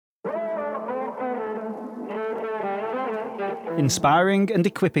inspiring and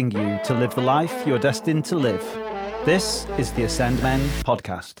equipping you to live the life you're destined to live. This is the Ascend Men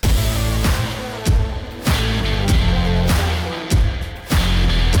podcast.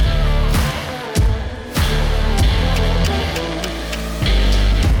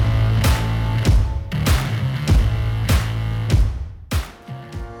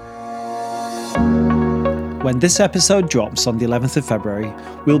 When this episode drops on the 11th of February,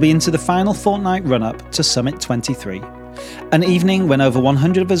 we'll be into the final fortnight run-up to Summit 23. An evening when over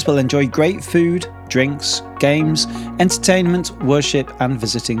 100 of us will enjoy great food, drinks, games, entertainment, worship and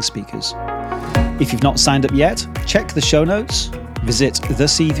visiting speakers. If you've not signed up yet, check the show notes, visit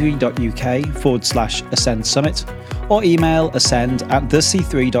thec3.uk/Ascend Summit or email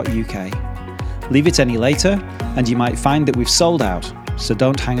ascend@thec3.uk. Leave it any later and you might find that we've sold out, so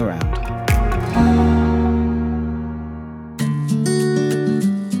don't hang around.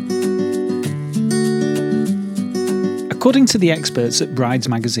 According to the experts at Brides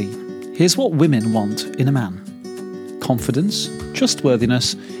Magazine, here's what women want in a man: confidence,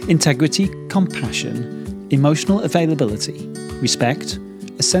 trustworthiness, integrity, compassion, emotional availability, respect,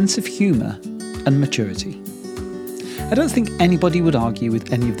 a sense of humour, and maturity. I don't think anybody would argue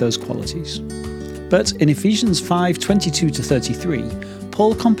with any of those qualities. But in Ephesians 5:22-33,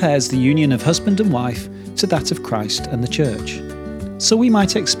 Paul compares the union of husband and wife to that of Christ and the church. So we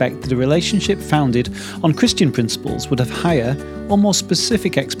might expect that a relationship founded on Christian principles would have higher or more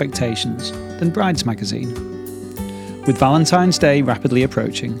specific expectations than Brides Magazine. With Valentine's Day rapidly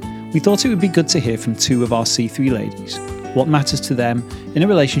approaching, we thought it would be good to hear from two of our C3 ladies what matters to them in a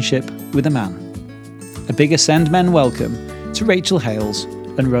relationship with a man. A big Ascend Men welcome to Rachel Hales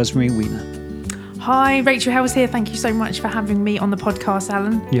and Rosemary Weiner. Hi, Rachel Hales here. Thank you so much for having me on the podcast,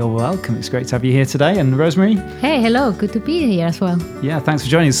 Alan. You're welcome. It's great to have you here today. And Rosemary? Hey, hello. Good to be here as well. Yeah, thanks for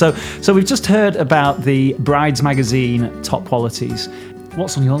joining us. So we've just heard about the Brides Magazine top qualities.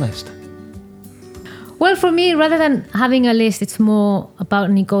 What's on your list? Well, for me, rather than having a list, it's more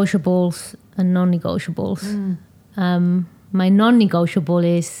about negotiables and non-negotiables. My non-negotiable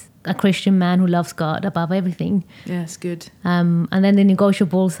is a Christian man who loves God above everything. Yes, good. And then the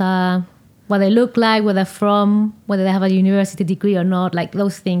negotiables are what they look like, where they're from, whether they have a university degree or not. Like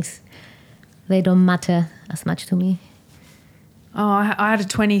those things, they don't matter as much to me. Oh, I had a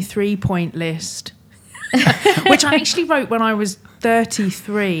 23-point list, which I actually wrote when I was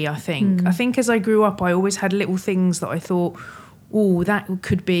 33, I think. I think as I grew up, I always had little things that I thought, oh, that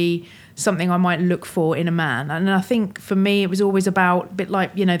could be something I might look for in a man. And I think for me, it was always about a bit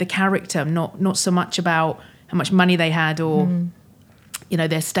like, the character, not so much about how much money they had or,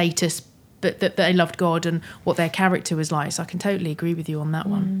 their status, but that they loved God and what their character was like. So I can totally agree with you on that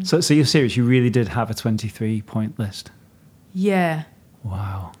one. So you're serious? You really did have a 23-point list? Yeah.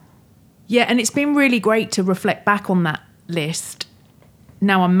 Wow. Yeah, and it's been really great to reflect back on that list.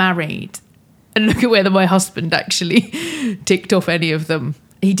 Now I'm married and look at whether my husband actually ticked off any of them.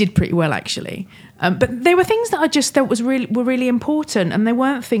 He did pretty well, actually. But there were things that I just thought were really important, and they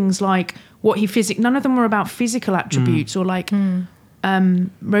weren't things like what he none of them were about physical attributes or like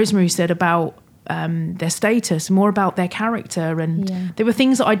Rosemary said about their status, more about their character. And there were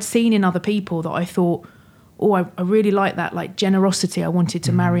things that I'd seen in other people that I thought, oh, I really like that, like generosity. I wanted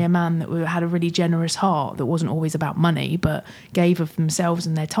to marry a man that had a really generous heart, that wasn't always about money, but gave of themselves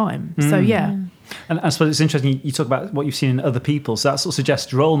and their time. So, yeah. And I suppose it's interesting, you talk about what you've seen in other people, so that sort of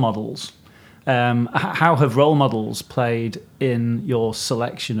suggests role models. How have role models played in your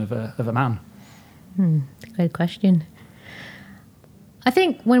selection of a man? Great question. I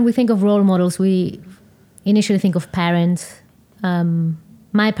think when we think of role models, we initially think of parents.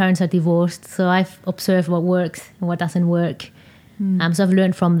 My parents are divorced, so I've observed what works and what doesn't work. So I've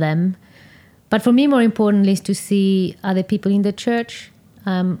learned from them. But for me, more importantly, is to see other people in the church.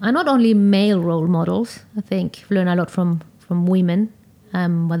 And not only male role models. I think I've learned a lot from women,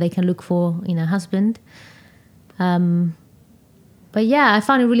 what they can look for in a husband. But yeah, I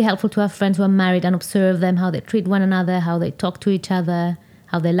found it really helpful to have friends who are married and observe them, how they treat one another, how they talk to each other,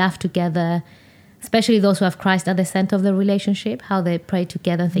 how they laugh together, especially those who have Christ at the center of the relationship, how they pray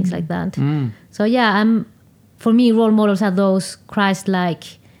together, things like that. So yeah, for me, role models are those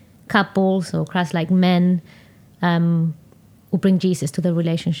Christ-like couples or Christ-like men who bring Jesus to the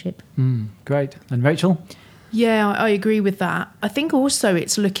relationship. Great. And Rachel? Yeah, I agree with that. I think also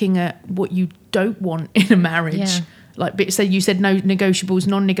it's looking at what you don't want in a marriage. Yeah. Like, so you said no negotiables,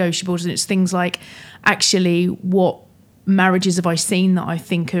 non-negotiables, and it's things like actually what marriages have I seen that I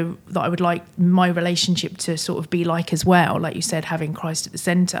think that I would like my relationship to sort of be like as well. Like you said, having Christ at the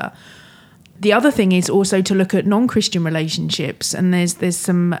centre. The other thing is also to look at non-Christian relationships, and there's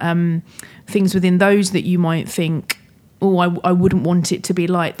some things within those that you might think I wouldn't want it to be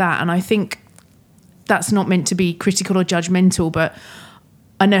like that. And I think that's not meant to be critical or judgmental, but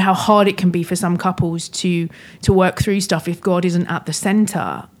I know how hard it can be for some couples to work through stuff if God isn't at the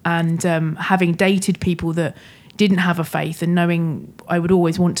centre. And having dated people that didn't have a faith, and knowing I would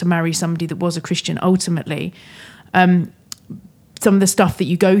always want to marry somebody that was a Christian ultimately, some of the stuff that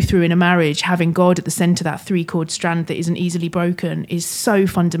you go through in a marriage, having God at the centre, that three-chord strand that isn't easily broken, is so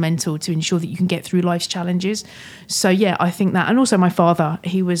fundamental to ensure that you can get through life's challenges. So yeah, I think that. And also my father,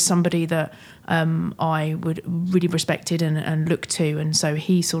 he was somebody that I would really respected and looked to. And so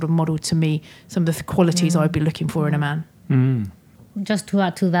he sort of modelled to me some of the qualities I'd be looking for in a man. Just to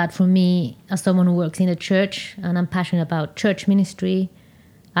add to that, for me, as someone who works in a church and I'm passionate about church ministry,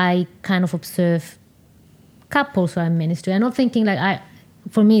 I kind of observe couples who are in ministry. I'm not thinking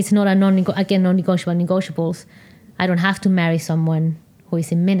for me, it's not a non-negotiable negotiables. I don't have to marry someone who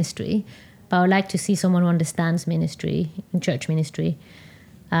is in ministry, but I would like to see someone who understands ministry, in church ministry.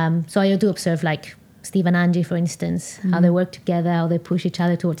 So I do observe like Steve and Angie, for instance, how they work together, how they push each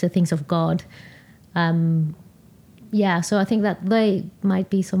other towards the things of God. So I think that they might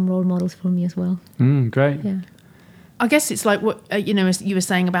be some role models for me as well. Great. Yeah. I guess it's like what, as you were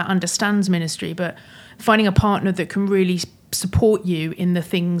saying about understands ministry, but finding a partner that can really support you in the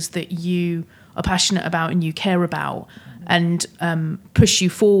things that you are passionate about and you care about, and push you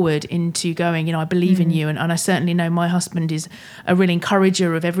forward into going, I believe in you. And I certainly know my husband is a real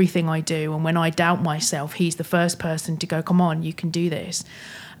encourager of everything I do. And when I doubt myself, he's the first person to go, come on, you can do this.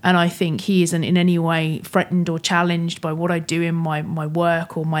 And I think he isn't in any way threatened or challenged by what I do in my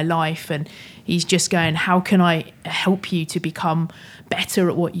work or my life. And he's just going, how can I help you to become better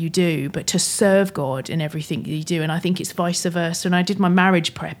at what you do, but to serve God in everything that you do? And I think it's vice versa. And I did my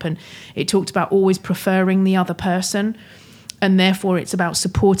marriage prep, and it talked about always preferring the other person. And therefore it's about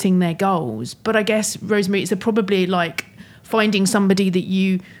supporting their goals. But I guess, Rosemary, it's probably like finding somebody that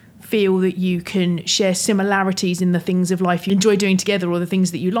you feel that you can share similarities in the things of life you enjoy doing together, or the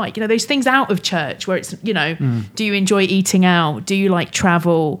things that you like. Those things out of church where it's, do you enjoy eating out? Do you like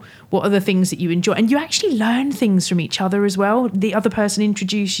travel? What are the things that you enjoy? And you actually learn things from each other as well. The other person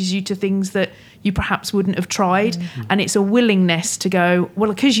introduces you to things that you perhaps wouldn't have tried. And it's a willingness to go,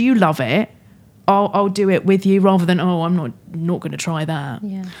 well, because you love it, I'll do it with you, rather than, I'm not going to try that.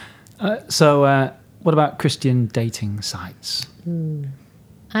 Yeah. So what about Christian dating sites?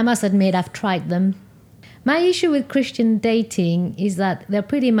 I must admit, I've tried them. My issue with Christian dating is that they're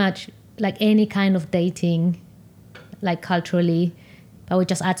pretty much like any kind of dating, like culturally, but we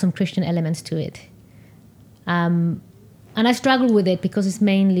just add some Christian elements to it. And I struggle with it because it's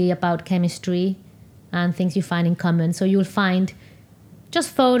mainly about chemistry and things you find in common. So you'll find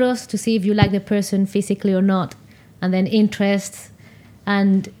just photos to see if you like the person physically or not, and then interests.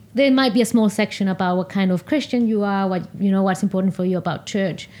 And there might be a small section about what kind of Christian you are, what's important for you about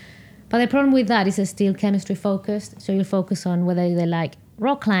church. But the problem with that is it's still chemistry focused. So you focus on whether they like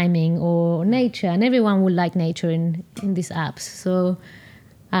rock climbing or nature, and everyone will like nature in these apps. So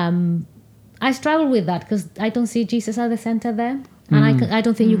I struggle with that because I don't see Jesus at the center there. And I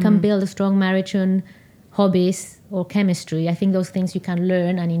don't think you can build a strong marriage on hobbies or chemistry. I think those things you can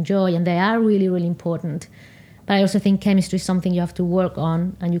learn and enjoy, and they are really, really important. But I also think chemistry is something you have to work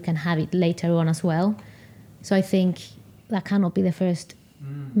on, and you can have it later on as well. So I think that cannot be the first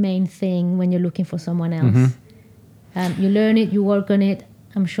main thing when you're looking for someone else. You learn it, you work on it.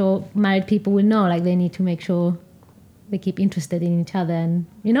 I'm sure married people will know, they need to make sure they keep interested in each other. And,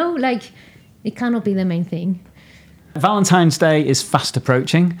 it cannot be the main thing. Valentine's Day is fast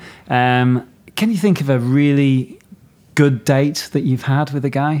approaching. Can you think of a really good date that you've had with a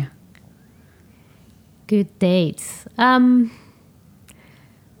guy? Good dates. For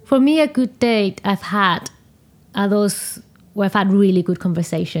me, a good date I've had are those where I've had really good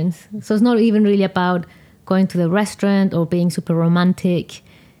conversations. So it's not even really about going to the restaurant or being super romantic.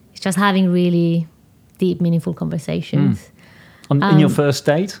 It's just having really deep, meaningful conversations. In your first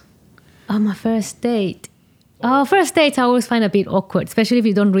date? On my first date. First dates I always find a bit awkward, especially if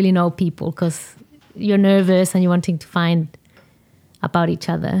you don't really know people, because you're nervous and you're wanting to find about each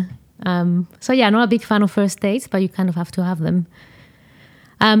other. Not a big fan of first dates, but you kind of have to have them.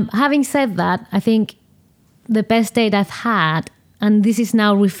 Having said that, I think the best date I've had, and this is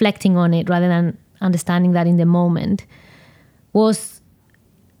now reflecting on it rather than understanding that in the moment, was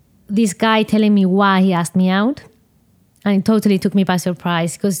this guy telling me why he asked me out. And it totally took me by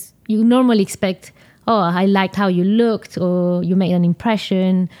surprise, because you normally expect, I liked how you looked, or you made an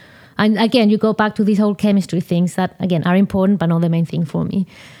impression. And again, you go back to these whole chemistry things that, again, are important, but not the main thing for me.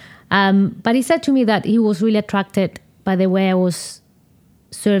 But he said to me that he was really attracted by the way I was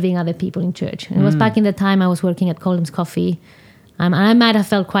serving other people in church. And it was back in the time I was working at Coldham's Coffee. And I might have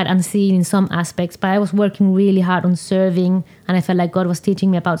felt quite unseen in some aspects, but I was working really hard on serving, and I felt like God was teaching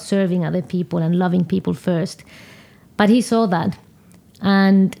me about serving other people and loving people first. But he saw that.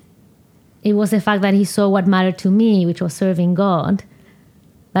 And it was the fact that he saw what mattered to me, which was serving God,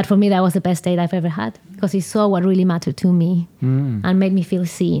 that for me, that was the best date I've ever had, because he saw what really mattered to me and made me feel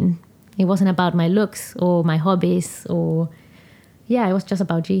seen. It wasn't about my looks or my hobbies or, it was just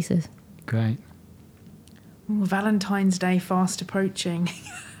about Jesus. Great. Ooh, Valentine's Day fast approaching.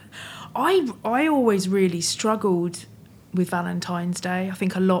 I always really struggled with Valentine's Day. I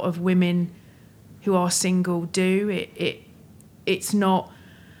think a lot of women who are single do. It's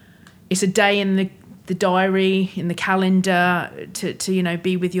a day in the diary, in the calendar to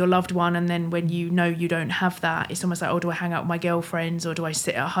be with your loved one, and then when you don't have that, it's almost like, oh, do I hang out with my girlfriends, or do I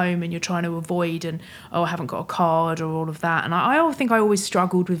sit at home, and you're trying to avoid, and I haven't got a card, or all of that. And I think I always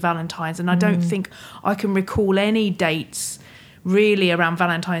struggled with Valentine's, and I don't think I can recall any dates really around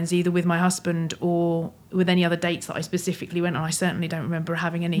Valentine's, either with my husband or with any other dates that I specifically went on. I certainly don't remember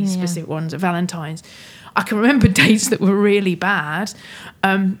having any specific ones at Valentine's. I can remember dates that were really bad.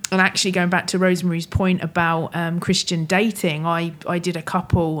 And actually, going back to Rosemary's point about Christian dating, I did a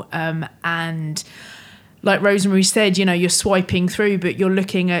couple, and like Rosemary said, you're swiping through, but you're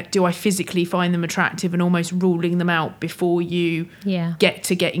looking at, do I physically find them attractive, and almost ruling them out before you get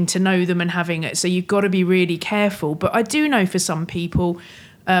to getting to know them and having it. So you've got to be really careful. But I do know for some people,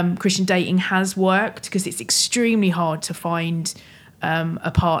 Christian dating has worked, because it's extremely hard to find a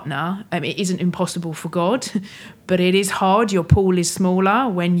partner. It isn't impossible for God, but it is hard. Your pool is smaller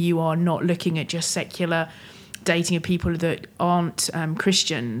when you are not looking at just secular dating of people that aren't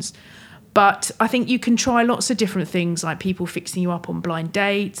Christians. But I think you can try lots of different things, like people fixing you up on blind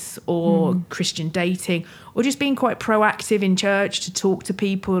dates, or Christian dating, or just being quite proactive in church to talk to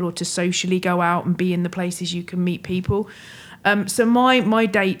people, or to socially go out and be in the places you can meet people. So my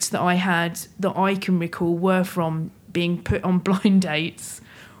dates that I had that I can recall were from being put on blind dates,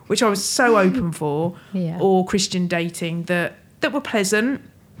 which I was so open for, or Christian dating that were pleasant,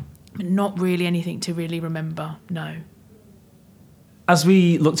 but not really anything to really remember, no. As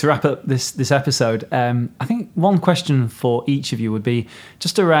we look to wrap up this episode, I think one question for each of you would be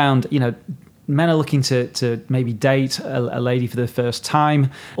just around, men are looking to maybe date a lady for the first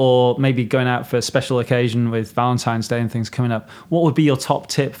time, or maybe going out for a special occasion with Valentine's Day and things coming up. What would be your top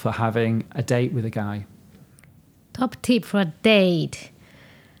tip for having a date with a guy? Top tip for a date?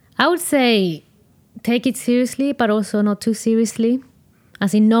 I would say take it seriously, but also not too seriously.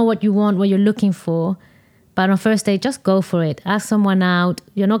 As in, know what you want, what you're looking for. But on first date, just go for it. Ask someone out.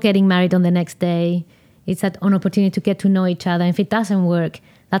 You're not getting married on the next day. It's an opportunity to get to know each other. If it doesn't work,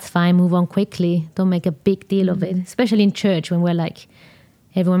 that's fine. Move on quickly. Don't make a big deal of it. Especially in church, when we're like,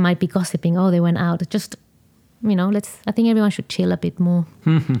 everyone might be gossiping. Oh, they went out. Just, I think everyone should chill a bit more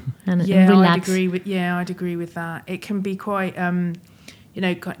and relax. I'd agree with that. It can be quite, kind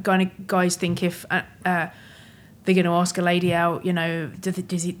of guys think if they're going to ask a lady out, do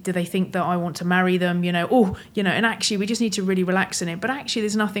they think that I want to marry them, and actually we just need to really relax in it. But actually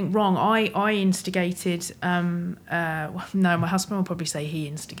there's nothing wrong. I instigated, no, my husband will probably say he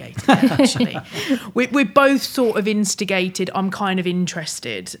instigated it, actually. We're both sort of instigated. I'm kind of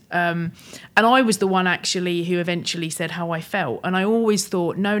interested. And I was the one actually who eventually said how I felt. And I always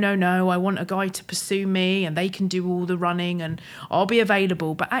thought, no, I want a guy to pursue me, and they can do all the running and I'll be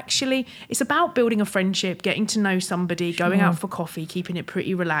available. But actually it's about building a friendship, getting to know somebody, going out for coffee, keeping it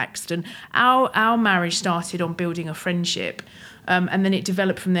pretty relaxed. And our marriage started on building a friendship, and then it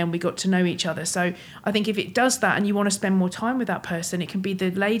developed from there, and we got to know each other. So I think if it does that and you want to spend more time with that person, it can be the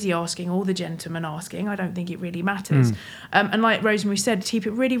lady asking or the gentleman asking. I don't think it really matters. And like Rosemary said, keep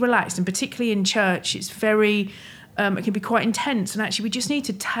it really relaxed, and particularly in church, it's very it can be quite intense, and actually we just need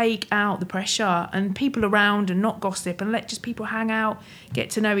to take out the pressure and people around and not gossip, and let just people hang out, get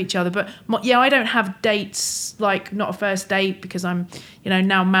to know each other. But I don't have dates, like not a first date, because I'm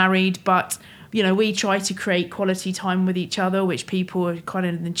now married, but we try to create quality time with each other, which people kind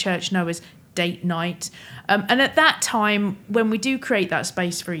of in the church know as date night. And at that time, when we do create that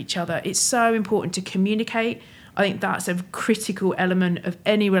space for each other, it's so important to communicate. I think that's a critical element of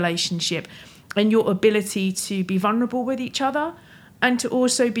any relationship, and your ability to be vulnerable with each other, and to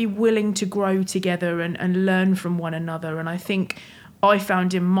also be willing to grow together and learn from one another. And I think I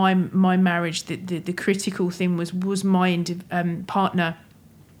found in my marriage that the critical thing was my partner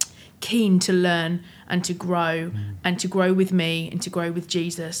keen to learn and to grow, and to grow with me and to grow with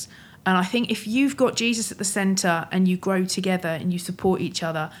Jesus. And I think if you've got Jesus at the centre and you grow together and you support each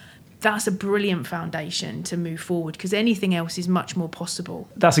other, that's a brilliant foundation to move forward, because anything else is much more possible.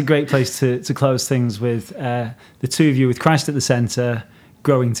 That's a great place to close things with, the two of you with Christ at the centre,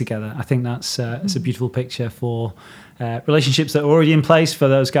 growing together. I think that's a beautiful picture for relationships that are already in place, for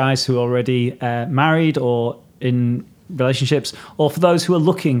those guys who are already married or in relationships, or for those who are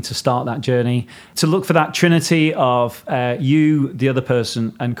looking to start that journey, to look for that trinity of you, the other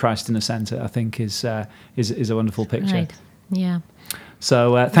person, and Christ in the centre, I think is a wonderful picture. Right. Yeah.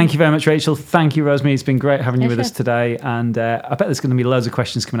 So thank you very much, Rachel. Thank you, Rosemary. It's been great having you with us today. And I bet there's going to be loads of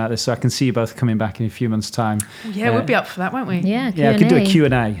questions coming out of this, so I can see you both coming back in a few months' time. Yeah, we'll be up for that, won't we? Yeah, yeah, I could do a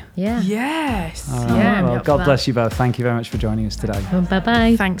Q&A. Yeah. Yes. Yeah. Well, God bless you both. Thank you very much for joining us today. Well,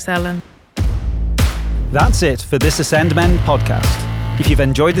 bye-bye. Thanks, Ellen. That's it for this Ascend Men podcast. If you've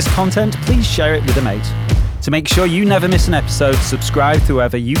enjoyed this content, please share it with a mate. To make sure you never miss an episode, subscribe to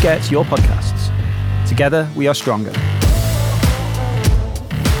wherever you get your podcasts. Together, we are stronger.